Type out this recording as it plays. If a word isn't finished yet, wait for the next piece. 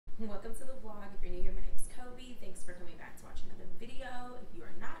Welcome to the vlog. If you're new here, my name is Kobe. Thanks for coming back to watch another video. If you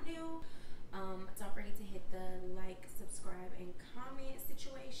are not new, don't forget to hit the like, subscribe, and comment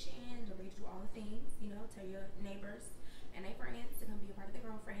situation. Don't forget to do all the things. You know, tell your neighbors and their friends to come be a part of the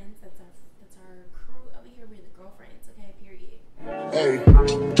girlfriends. That's our crew over here. We're the girlfriends. Okay, period. Hey,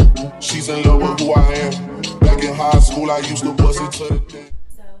 she's in love with who I am. Back in high school, I used to bust it to the day.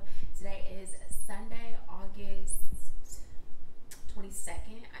 So today is Sunday, August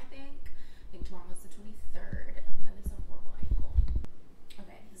 22nd, I think tomorrow's the 23rd. Oh my god, this is a horrible angle.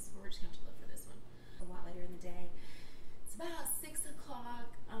 Okay, we're just going to look for this one a lot later in the day. It's about 6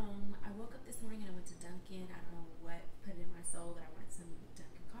 o'clock. I woke up this morning and I went to Dunkin'. I don't know what put it in my soul that I wanted some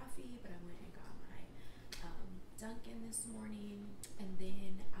Dunkin' coffee, but I went and got my Dunkin' this morning, and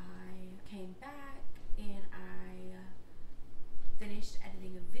then I came back and I finished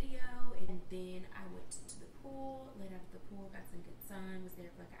editing a video, and then I went to the pool, laid out at the pool, got some good sun, was there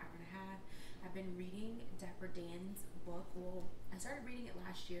for like an hour and a half. I've been reading Dapper Dan's book. Well, I started reading it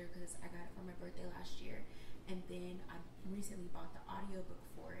last year because I got it for my birthday last year, and then I recently bought the audiobook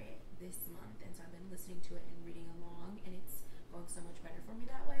for it this month, and so I've been listening to it and reading along, and it's going so much better for me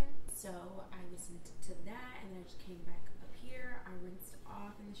that way. So I listened to that, and then I just came back up here. I rinsed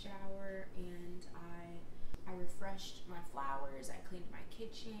off in the shower, and I refreshed my flowers. I cleaned my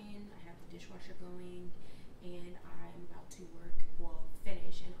kitchen. I have the dishwasher going, and I'm about to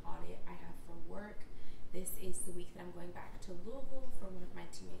finish an audit I have for work. This is the week that I'm going back to Louisville for one of my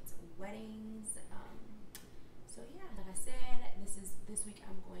teammates' weddings. So yeah, like I said, this week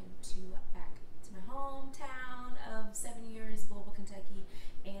I'm going back to my hometown of 7 years, Louisville, Kentucky,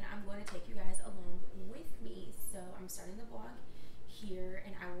 and I'm going to take you guys along with me. So I'm starting the vlog here,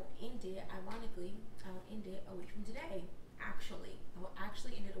 and I will end it, ironically, I'll end it a week from today. I will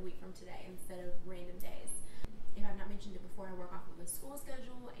actually end it a week from today instead of random days. If I've not mentioned it before, I work off of a school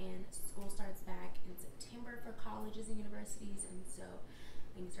schedule, and school starts back in September for colleges and universities, and so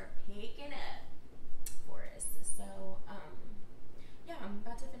things are picking up for us. So yeah, I'm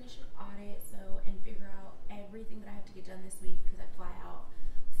about to finish an audit and figure out everything that I have to get done this week, because I fly out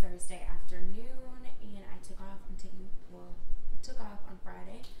Thursday afternoon, and I took off on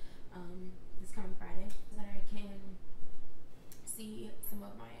Friday, this coming Friday, so that I can see some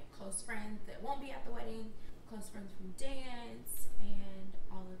of my close friends that won't be at the wedding, close friends from dance, and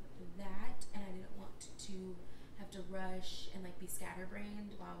all of that. And I didn't want to have to rush and like be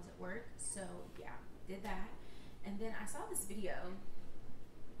scatterbrained while I was at work. So yeah, did that. And then I saw this video.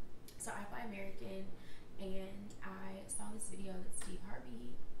 So I fly American, and I saw this video that Steve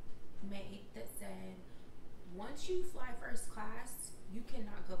Harvey made that said, once you fly first class, you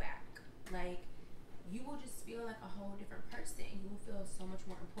cannot go back. Like, you will just feel like a whole different person. You will feel so much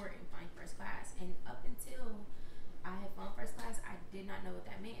more important flying first class. And up until I had flown first class, I did not know what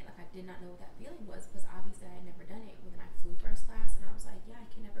that meant. Like, I did not know what that feeling was, because obviously I had never done it. When I flew first class, and I was like, yeah, I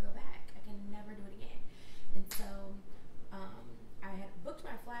can never go back. I can never do it again. And so I had booked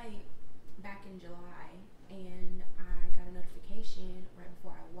my flight back in July, and I got a notification right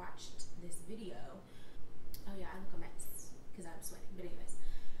before I watched this video. Oh yeah, I look a mess because I'm sweating. But anyways,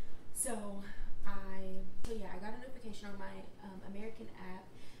 so I got a notification on my American app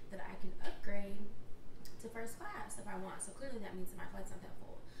that I can upgrade to first class if I want. So clearly that means that my flight's not that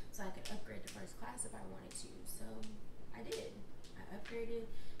full. So I could upgrade to first class if I wanted to. So I did. I upgraded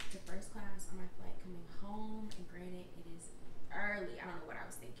to first class on my flight coming home. And granted, it is early. I don't know what I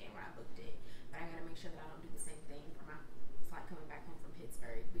was thinking when I booked it, but I gotta make sure that I don't do the same thing for my flight coming back home from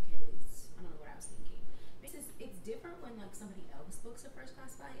Pittsburgh, because I don't know what I was thinking. It's different when like somebody else books a first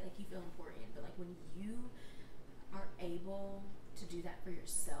class flight, like you feel important, but like when you are able to do that for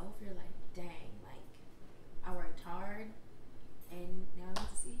yourself, you're like, dang, like I worked hard, and now I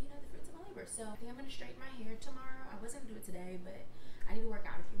get to see, the fruits of my labor. So I think I'm gonna straighten my hair tomorrow. I wasn't gonna do it today, but I need to work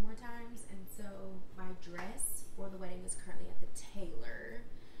out a few more times. And so my dress for the wedding is currently at the tailor,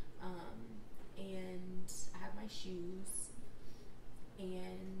 and I have my shoes,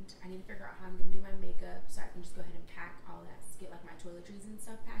 and I need to figure out how I'm gonna do my makeup so I can just go ahead and pack all that, get like my toiletries and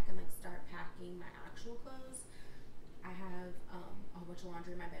stuff packed, and like start packing my actual clothes. I have a whole bunch of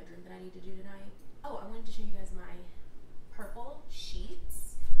laundry in my bedroom that I need to do tonight. Oh, I wanted to show you guys my purple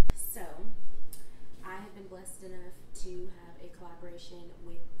sheets. So I have been blessed enough to have a collaboration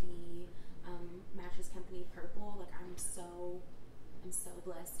with the mattress company Purple. Like I'm so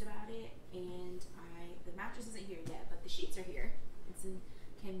blessed about it, and the mattress isn't here yet, but the sheets are here.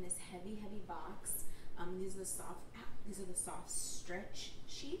 Came in this heavy box. These are the soft stretch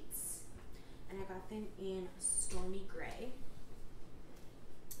sheets, and I got them in stormy gray.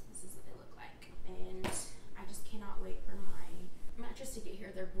 This is what they look like, and I just cannot wait for my mattress to get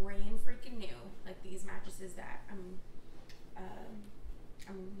here. They're brand freaking new. Like these mattresses that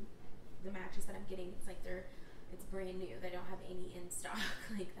the mattress that I'm getting, it's like it's brand new. They don't have any in stock.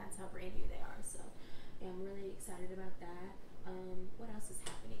 Like that's how brand new they are. So yeah, I'm really excited about that. What else is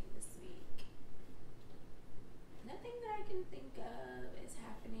happening this week? Nothing that I can think of is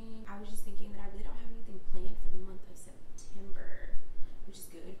happening. I was just thinking that I really don't have anything planned for the month of September, which is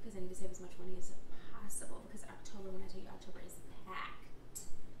good because I need to save as much money as possible, because October, when I tell you October is packed.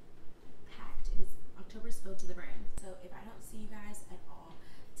 October's filled to the brim. So if I don't see you guys at all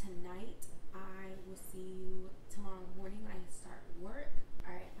tonight, I will see you tomorrow morning when I start work.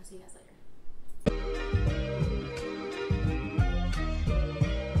 All right, I'll see you guys later.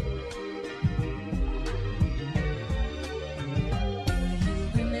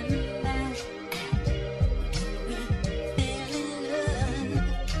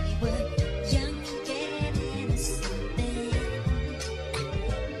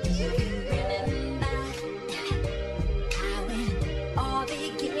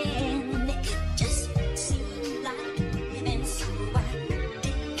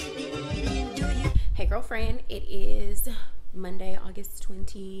 Girlfriend, it is Monday, August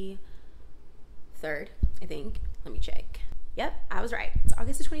 23rd, I think. Let me check. Yep, I was right. It's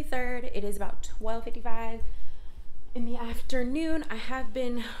August the 23rd. It is about 12:55 in the afternoon. I have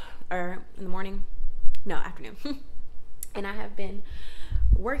been, or in the morning, no, afternoon. And I have been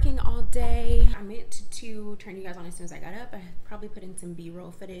working all day. I meant to turn you guys on as soon as I got up. I probably put in some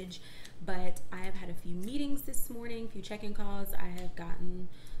B-roll footage, but I have had a few meetings this morning, a few check-in calls. I have gotten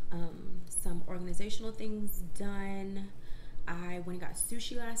some organizational things done. I went and got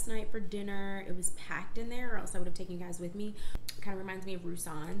sushi last night for dinner. It was packed in there, or else I would have taken you guys with me. It kind of reminds me of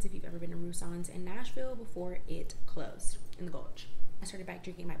Roussan's, if you've ever been to Roussan's in Nashville before it closed in the Gulch. I started back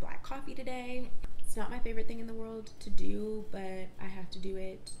drinking my black coffee today. It's not my favorite thing in the world to do, but I have to do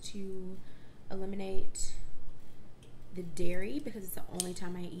it to eliminate the dairy, because it's the only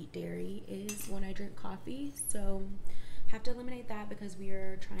time I eat dairy is when I drink coffee. So have to eliminate that because we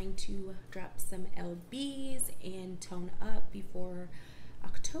are trying to drop some lbs and tone up before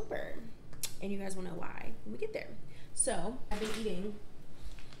October, and you guys will know why when we get there. So I've been eating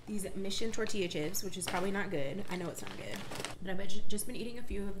these Mission tortilla chips, which is probably not good. I know it's not good, but I've just been eating a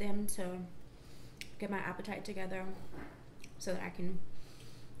few of them to get my appetite together so that I can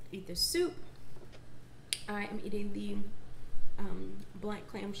eat the soup. I am eating the Blunt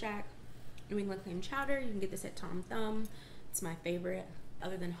Clam Shack New England clam chowder. You can get this at Tom Thumb. It's my favorite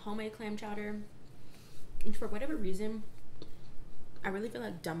other than homemade clam chowder. And for whatever reason, I really feel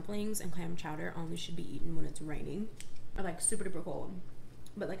like dumplings and clam chowder only should be eaten when it's raining, or like super duper cold,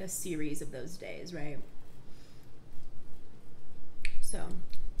 but like a series of those days, right? So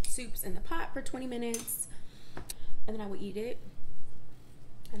soup's in the pot for 20 minutes and then I will eat it.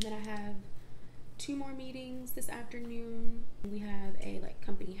 And then I have 2 more meetings this afternoon. We have a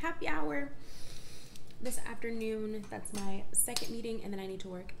company happy hour this afternoon. That's my second meeting, and then I need to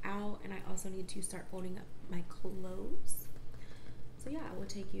work out, and I also need to start folding up my clothes. So yeah, I will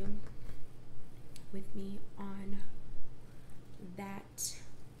take you with me on that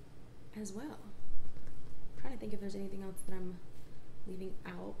as well. I'm trying to think if there's anything else that I'm leaving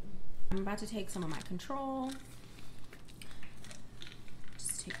out. I'm about to take some of my Control.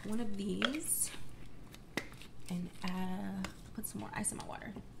 Just take one of these and put some more ice in my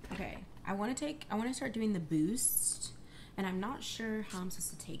water. Okay, I want to start doing the boosts, and I'm not sure how I'm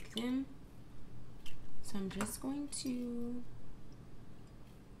supposed to take them. So I'm just going to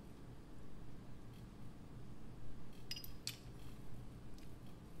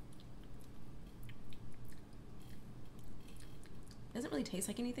doesn't really taste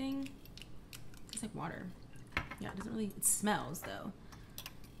like anything. It tastes like water. Yeah, it doesn't really, it smells though.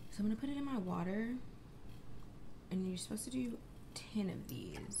 So I'm gonna put it in my water, and you're supposed to do 10 of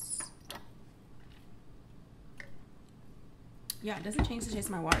these. Yeah, it doesn't change the taste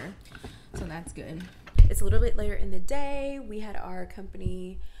of my water, so that's good. It's a little bit later in the day. We had our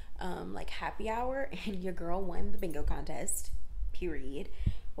company happy hour, and your girl won the bingo contest, period.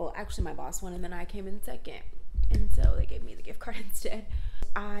 Well, actually my boss won, and then I came in second, and so they gave me the gift card instead.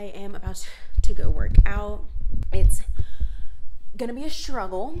 I am about to go work out. It's gonna be a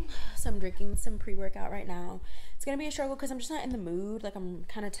struggle, so I'm drinking some pre-workout right now. It's gonna be a struggle because I'm just not in the mood. Like, I'm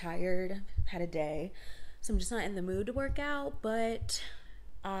kind of tired, I've had a day, so I'm just not in the mood to work out. But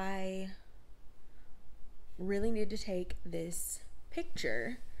I really need to take this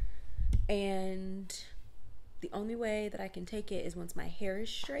picture, and the only way that I can take it is once my hair is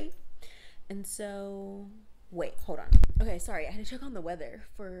straight. And so wait, hold on. Okay, sorry, I had to check on the weather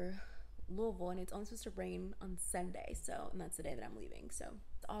for Louisville, and it's only supposed to rain on Sunday, so, and that's the day that I'm leaving, so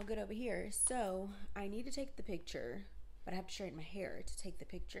it's all good over here. So I need to take the picture, but I have to straighten my hair to take the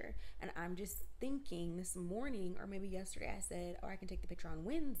picture. And I'm just thinking this morning, or maybe yesterday, I said, oh, I can take the picture on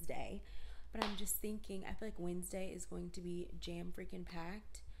Wednesday. But I'm just thinking, I feel like Wednesday is going to be jam freaking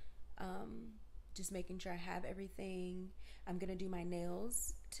packed. Just making sure I have everything. I'm gonna do my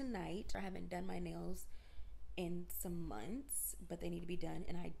nails tonight. I haven't done my nails in some months, but they need to be done,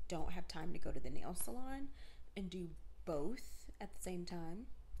 and I don't have time to go to the nail salon and do both at the same time,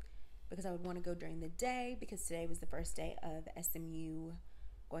 because I would want to go during the day, because today was the first day of SMU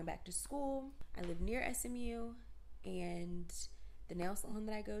going back to school. I live near SMU, and the nail salon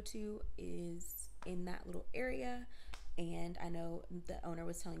that I go to is in that little area, and I know the owner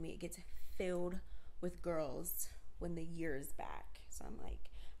was telling me it gets filled with girls when the year's back. So I'm like,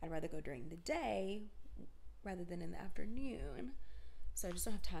 I'd rather go during the day rather than in the afternoon. So I just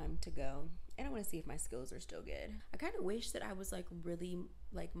don't have time to go, and I want to see if my skills are still good. I kind of wish that I was like really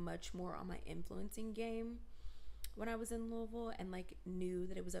like much more on my influencing game when I was in Louisville, and like knew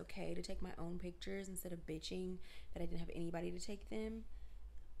that it was okay to take my own pictures instead of bitching that I didn't have anybody to take them,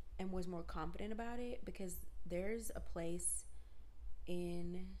 and was more confident about it, because there's a place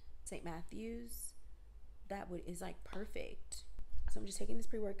in St. Matthews that is like perfect. So I'm just taking this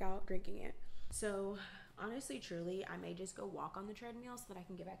pre-workout, drinking it. So honestly, truly, I may just go walk on the treadmill so that I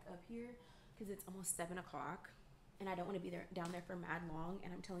can get back up here, because it's almost 7 o'clock and I don't want to be down there for mad long.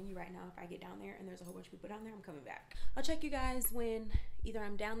 And I'm telling you right now, if I get down there and there's a whole bunch of people down there, I'm coming back. I'll check you guys when either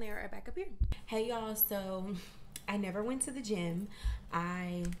I'm down there or back up here. Hey y'all, so I never went to the gym.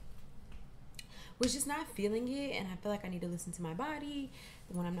 I was just not feeling it, and I feel like I need to listen to my body.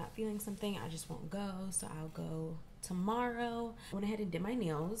 When I'm not feeling something, I just won't go. So I'll go tomorrow. I went ahead and did my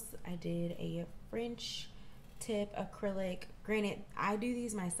nails. I did a French tip acrylic. Granted, I do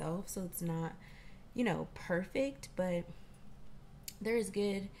these myself, so it's not, you know, perfect, but they're as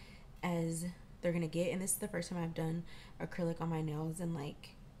good as they're gonna get. And this is the first time I've done acrylic on my nails in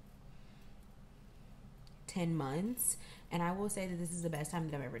like 10 months, and I will say that this is the best time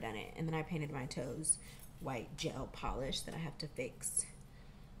that I've ever done it. And then I painted my toes white gel polish that I have to fix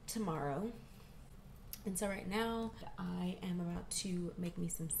tomorrow. And so right now I am about to make me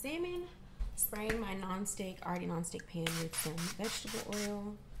some salmon, spraying my already non-stick pan with some vegetable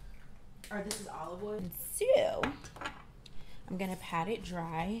oil, or this is olive oil. And so I'm gonna pat it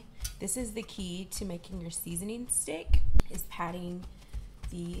dry. This is the key to making your seasoning stick, is patting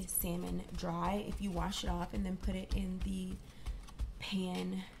the salmon dry. If you wash it off and then put it in the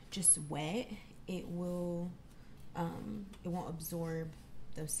pan just wet, it won't absorb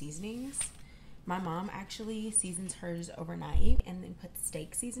those seasonings. My mom actually seasons hers overnight and then puts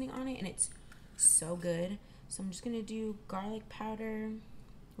steak seasoning on it, and it's so good. So I'm just gonna do garlic powder,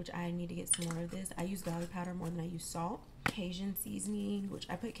 which I need to get some more of this. I use garlic powder more than I use salt. Cajun seasoning, which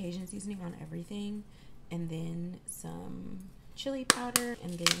I put Cajun seasoning on everything, and then some chili powder,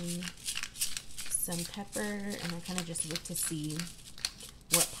 and then some pepper, and I kind of just look to see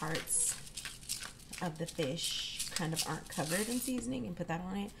what parts of the fish kind of aren't covered in seasoning and put that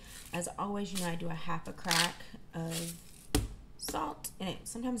on it. As always, you know, I do a half a crack of salt, and it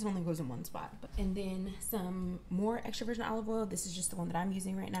sometimes only goes in one spot. And then some more extra virgin olive oil. This is just the one that I'm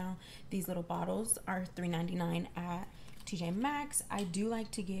using right now. These little bottles are $3.99 at TJ Maxx. I do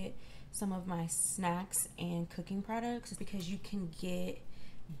like to get some of my snacks and cooking products because you can get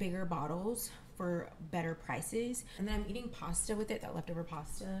bigger bottles for better prices. And then I'm eating pasta with it, that leftover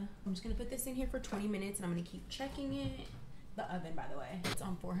pasta. I'm just gonna put this in here for 20 minutes and I'm gonna keep checking it. The oven, by the way, it's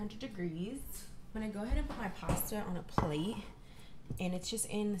on 400 degrees. I'm gonna go ahead and put my pasta on a plate, and it's just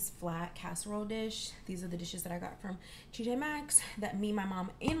in this flat casserole dish. These are the dishes that I got from TJ Maxx that me, my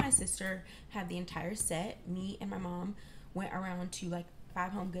mom, and my sister have the entire set. Me and my mom went around to like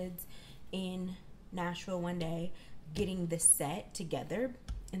 5 Home Goods in Nashville one day getting the set together,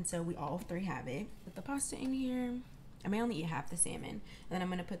 and so we all 3 have it. Put the pasta in here. I may only eat half the salmon, and then I'm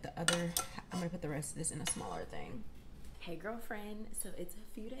gonna put the rest of this in a smaller thing. Hey girlfriend, so it's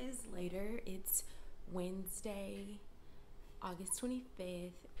a few days later. It's Wednesday, August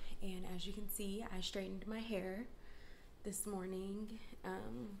 25th, and as you can see, I straightened my hair this morning. I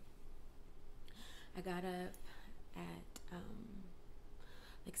got up at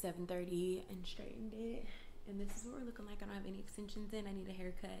like 7:30 and straightened it, and this is what we're looking like. I don't have any extensions in. I need a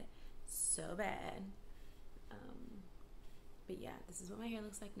haircut so bad, but yeah, this is what my hair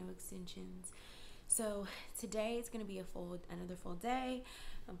looks like, no extensions. So today it's gonna be another full day.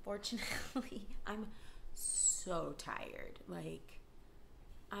 Unfortunately, I'm so tired, like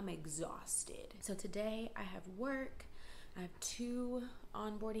I'm exhausted. So today I have work. I have 2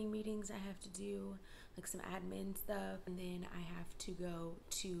 onboarding meetings I have to do, like some admin stuff, and then I have to go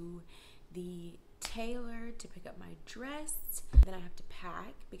to the tailor to pick up my dress. Then I have to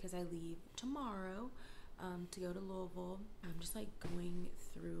pack because I leave tomorrow to go to Louisville. I'm just like going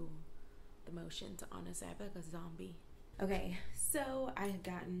through the motions, honestly. I feel like a zombie. Okay, so I have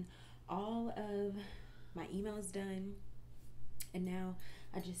gotten all of my emails done, and now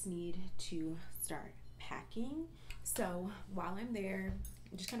I just need to start packing. So while I'm there,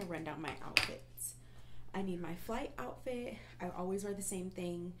 I'm just gonna run down my outfits. I need my flight outfit. I always wear the same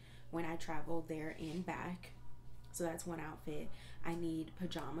thing when I travel there and back, so that's one outfit. I need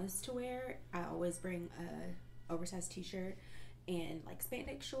pajamas to wear. I always bring a oversized t-shirt and like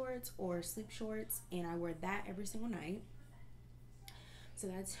spandex shorts or sleep shorts, and I wear that every single night. So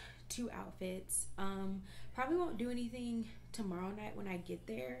that's 2 outfits. Probably won't do anything tomorrow night when I get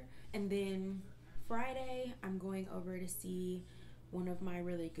there, and then Friday I'm going over to see one of my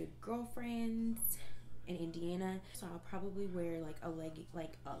really good girlfriends in Indiana, so I'll probably wear like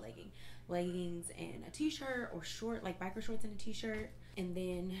leggings and a t-shirt, or short like biker shorts and a t-shirt. And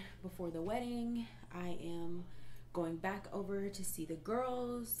then before the wedding I am going back over to see the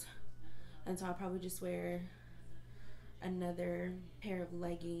girls, and so I'll probably just wear another pair of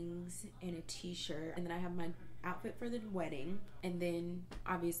leggings and a t-shirt, and then I have my outfit for the wedding, and then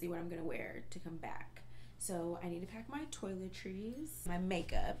obviously what I'm gonna wear to come back. So I need to pack my toiletries, my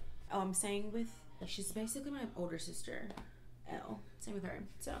makeup. Oh, I'm staying with, she's basically my older sister, Elle. Same with her.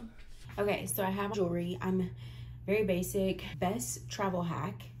 So okay, so I have jewelry. I'm very basic. Best travel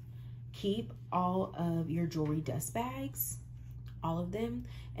hack: keep all of your jewelry dust bags, all of them,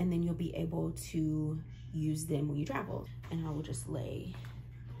 and then you'll be able to use them when you travel. And I will just lay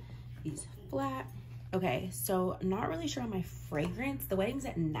these flat. Okay, so not really sure on my fragrance. The wedding's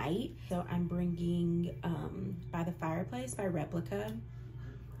at night, so I'm bringing By the Fireplace by Replica.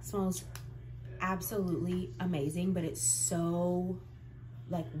 It smells absolutely amazing, but it's so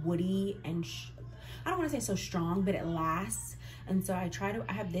like woody and I don't want to say so strong, but it lasts. And so I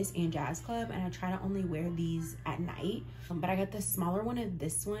have this and Jazz Club, and I try to only wear these at night. But I got the smaller one of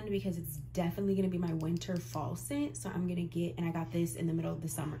this one because it's definitely going to be my winter fall scent. So I'm going to get, and I got this in the middle of the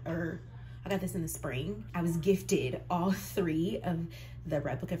summer, or I got this in the spring. I was gifted all 3 of the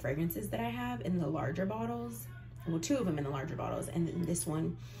Replica fragrances that I have in the larger bottles. Well, 2 of them in the larger bottles, and then this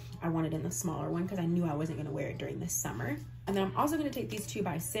one I wanted in the smaller one because I knew I wasn't going to wear it during the summer. And then I'm also going to take these 2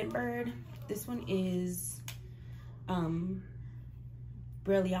 by Scentbird. This one is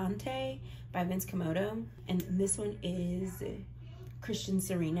Brilliante by Vince Camuto, and this one is Christian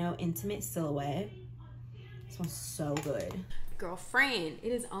Sereno Intimate Silhouette. This one's so good. Girlfriend,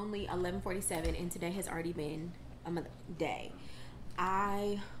 it is only 11:47 and today has already been a day.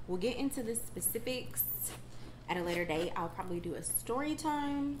 I will get into the specifics at a later date. I'll probably do a story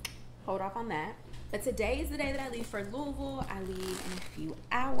time. Hold off on that. But today is the day that I leave for Louisville. I leave in a few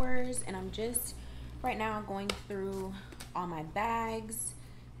hours, and I'm just right now going through all my bags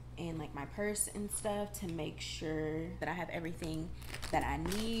and like my purse and stuff to make sure that I have everything that I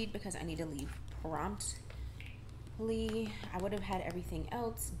need, because I need to leave promptly. I would have had everything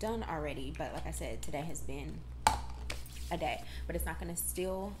else done already, but like I said, today has been a day, but it's not gonna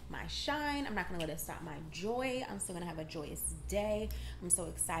steal my shine. I'm not gonna let it stop my joy. I'm still gonna have a joyous day. I'm so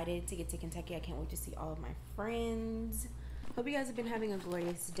excited to get to Kentucky. I can't wait to see all of my friends. Hope you guys have been having a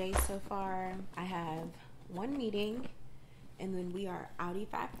glorious day so far. I have 1 meeting, and then we are Audi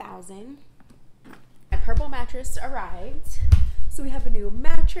 5000. My purple mattress arrived. So we have a new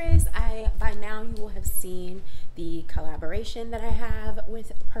mattress. By now you will have seen the collaboration that I have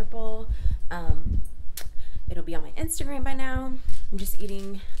with Purple. It'll be on my Instagram by now. I'm just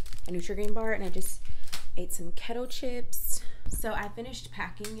eating a Nutri-Grain bar, and I just ate some kettle chips. So I finished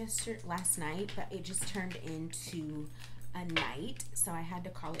packing last night, but it just turned into a night, so I had to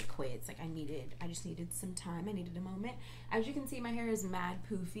call it quits. Like I just needed some time. I needed a moment. As you can see, my hair is mad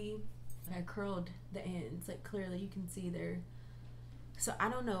poofy. I curled the ends, like clearly you can see there. So I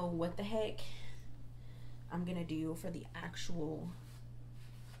don't know what the heck I'm gonna do for the actual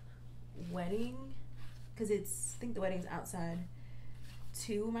wedding, because I think the wedding's outside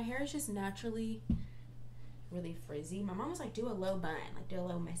too. My hair is just naturally really frizzy. My mom was like, do a low bun, like do a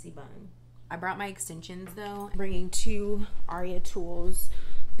low messy bun. I brought my extensions though. I'm bringing 2 Aria tools.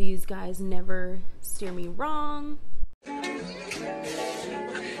 These guys never steer me wrong.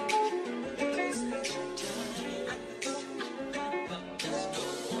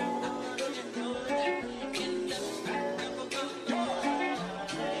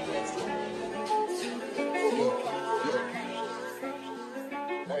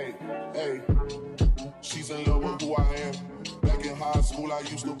 Hey, she's in love with who I am. I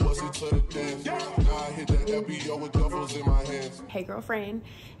used to bust it to the dance. Now I hit the LBO with duffels in my hands. Hey girlfriend,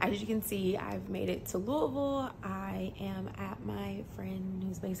 as you can see, I've made it to Louisville. I am at my friend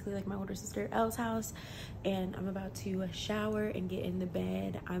who's basically like my older sister Elle's house, and I'm about to shower and get in the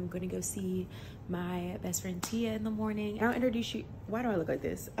bed. I'm gonna go see my best friend Tia in the morning. I'll introduce you. Why do I look like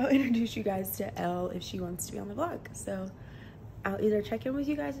this? I'll introduce you guys to Elle if she wants to be on the vlog. So I'll either check in with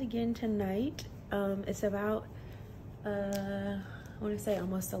you guys again tonight. It's about I want to say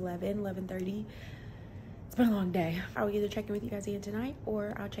almost 11:30. It's been a long day. I'll either check in with you guys again tonight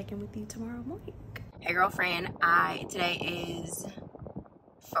or I'll check in with you tomorrow morning. Hey girlfriend, today is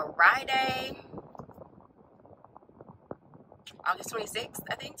Friday, August 26th,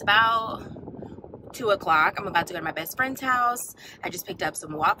 I think. It's about 2 o'clock. I'm about to go to my best friend's house. I just picked up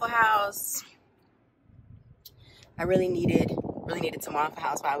some Waffle House. I really needed some Waffle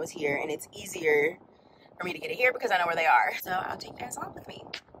House while I was here, and it's easier for me to get it here because I know where they are. So I'll take you guys along with me.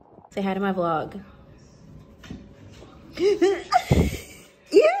 Say hi to my vlog. Ew,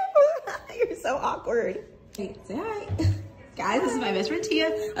 you're so awkward. Hey, say hi. Guys, this is my best friend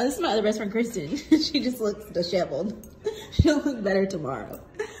Tia. Oh, this is my other best friend Kristen. She just looks disheveled. She'll look better tomorrow.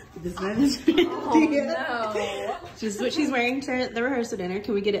 This is my best friend Tia. No. This is what she's wearing to the rehearsal dinner.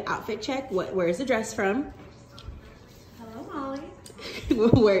 Can we get an outfit check? Where's the dress from? Hello, Molly.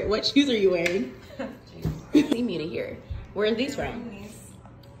 What shoes are you wearing? See me to here. Where are these from?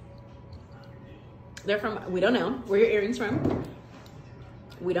 They're from, we don't know. Where are your earrings from?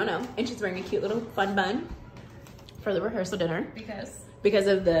 We don't know. And she's wearing a cute little fun bun for the rehearsal dinner. Because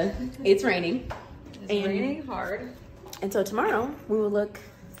of the, it's raining. It's raining hard. And so tomorrow we will look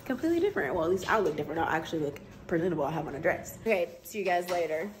completely different. Well, at least I'll look different. I'll actually look presentable. I'll have on a dress. Okay, see you guys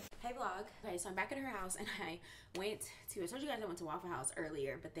later. Hey vlog. Okay, so I'm back at her house and I told you guys I went to Waffle House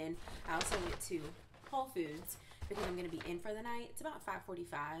earlier, but then I also went to Whole Foods because I'm gonna be in for the night. It's about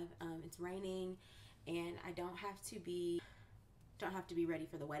 5:45. It's raining and I don't have to be ready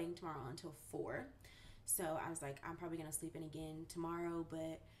for the wedding tomorrow until 4. So I was like, I'm probably gonna sleep in again tomorrow,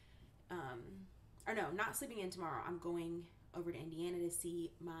 but or no, not sleeping in tomorrow. I'm going over to Indiana to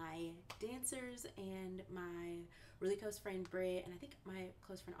see my dancers and my really close friend Britt, and I think my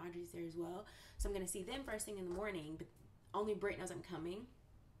close friend Audrey's there as well. So I'm gonna see them first thing in the morning, but only Britt knows I'm coming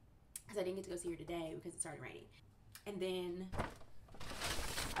because I didn't get to go see her today because it started raining. And then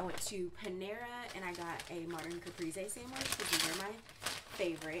I went to Panera and I got a Modern Caprese sandwich because these are my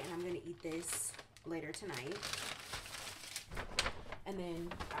favorite, and I'm gonna eat this later tonight. And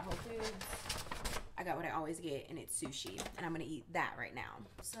then at Whole Foods, I got what I always get, and it's sushi, and I'm gonna eat that right now.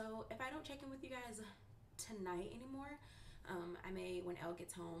 So if I don't check in with you guys tonight anymore, I may, when Elle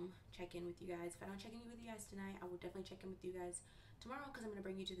gets home, check in with you guys. If I don't check in with you guys tonight, I will definitely check in with you guys tomorrow because I'm gonna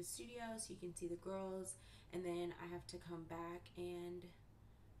bring you to the studio so you can see the girls, and then I have to come back and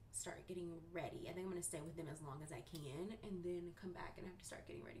start getting ready. I think I'm gonna stay with them as long as I can, and then come back and have to start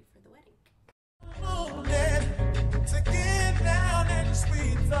getting ready for the wedding. To get down and the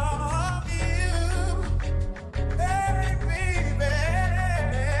sweet of you, baby,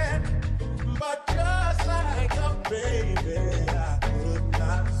 but just like a baby, I could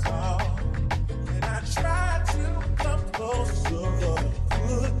not solve, and I tried to come closer,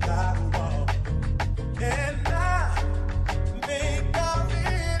 could not walk, and I think of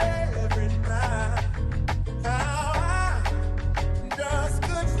it every night, how I just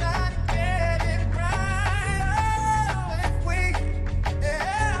could not get it right. Oh, if we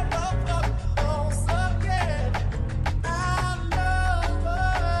ever close again, I know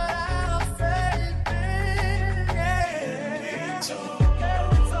what I'll say then. Yeah. It's up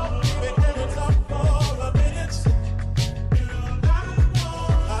for a minute.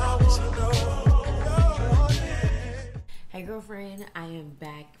 I wanna know your name. Hey girlfriend, I am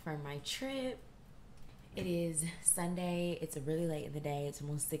back from my trip. It is Sunday. It's really late in the day. It's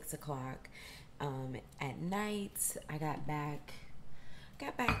almost 6 o'clock at night. I got back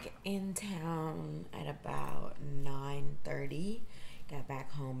in town at about 9:30. Got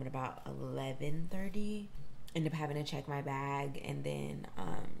back home at about 11:30. Ended up having to check my bag, and then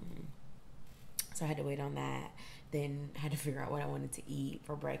so I had to wait on that. Then had to figure out what I wanted to eat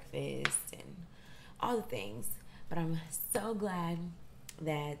for breakfast and all the things. But I'm so glad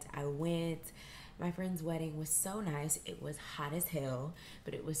that I went. My friend's wedding was so nice. It was hot as hell,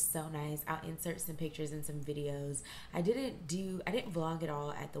 but it was so nice. I'll insert some pictures and some videos. I didn't vlog at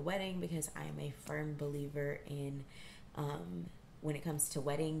all at the wedding because I am a firm believer in when it comes to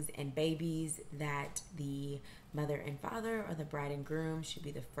weddings and babies that the mother and father or the bride and groom should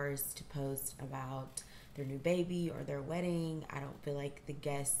be the first to post about their new baby or their wedding. I don't feel like the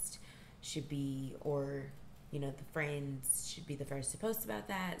guest should be, or you know, the friends should be the first to post about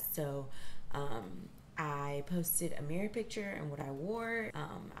that. So I posted a mirror picture and what I wore.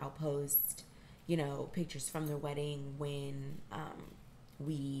 I'll post, you know, pictures from their wedding when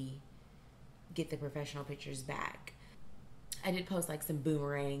we get the professional pictures back. I did post like some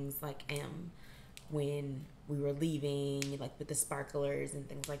boomerangs, like when we were leaving, like with the sparklers and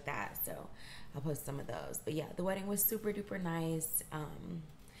things like that. So I'll post some of those. But yeah, the wedding was super duper nice.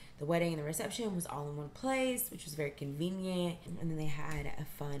 The wedding and the reception was all in one place, which was very convenient. And then they had a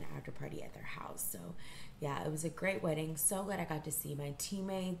fun after party at their house. So yeah, it was a great wedding. So glad I got to see my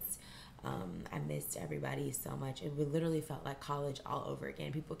teammates. I missed everybody so much. It literally felt like college all over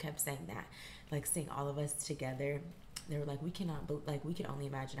again. People kept saying that, like seeing all of us together. They were like, we can only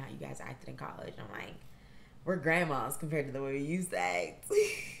imagine how you guys acted in college. I'm like, we're grandmas compared to the way we used to act.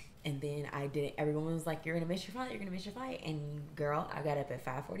 And then everyone was like, you're gonna miss your flight, you're gonna miss your flight. And girl, I got up at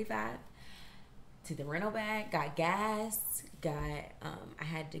 5:45 to the rental bag, got gas, I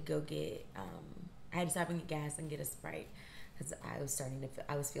had to go get, I had to stop and get gas and get a Sprite because I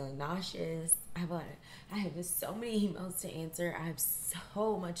was feeling nauseous. I have just so many emails to answer. I have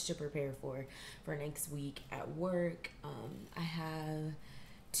so much to prepare for next week at work. I have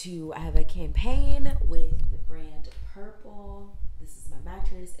a campaign with the brand Purple. This is my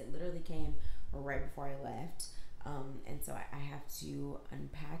mattress. It literally came right before I left. And so I have to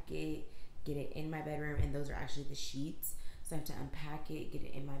unpack it, get it in my bedroom, and those are actually the sheets. So I have to unpack it, get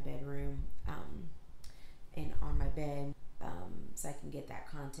it in my bedroom, and on my bed, so I can get that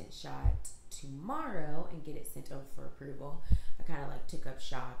content shot tomorrow and get it sent over for approval. I kind of like took up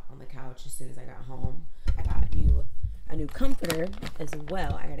shop on the couch as soon as I got home. I got a new comforter as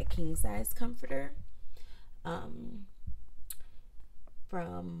well. I got a king size comforter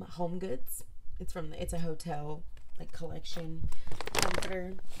from Home Goods. It's a hotel like collection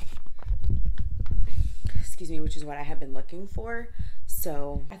comforter. Excuse me, which is what I have been looking for.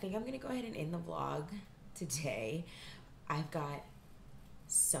 So I think I'm gonna go ahead and end the vlog today. I've got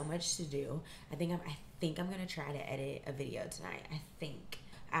so much to do. I think I'm gonna try to edit a video tonight. I think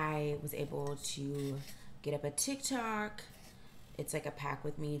I was able to get up a TikTok. It's like a pack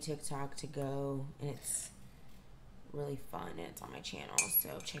with me TikTok to go, and it's really fun, and it's on my channel,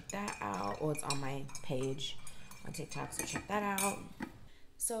 so check that out. Well, it's on my page on TikTok, so check that out.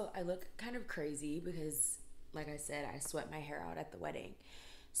 So I look kind of crazy because, like I said, I swept my hair out at the wedding.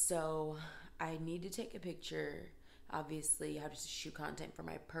 So I need to take a picture. Obviously, I have to shoot content for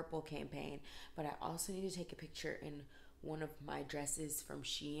my Purple campaign, but I also need to take a picture in one of my dresses from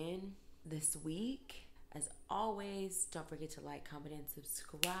Shein this week. As always, don't forget to like, comment, and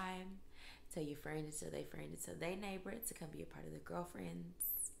subscribe. Tell your friends so they friend it, so they neighbor it, to come be a part of the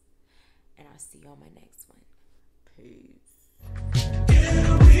girlfriends. And I'll see you on my next one. Peace.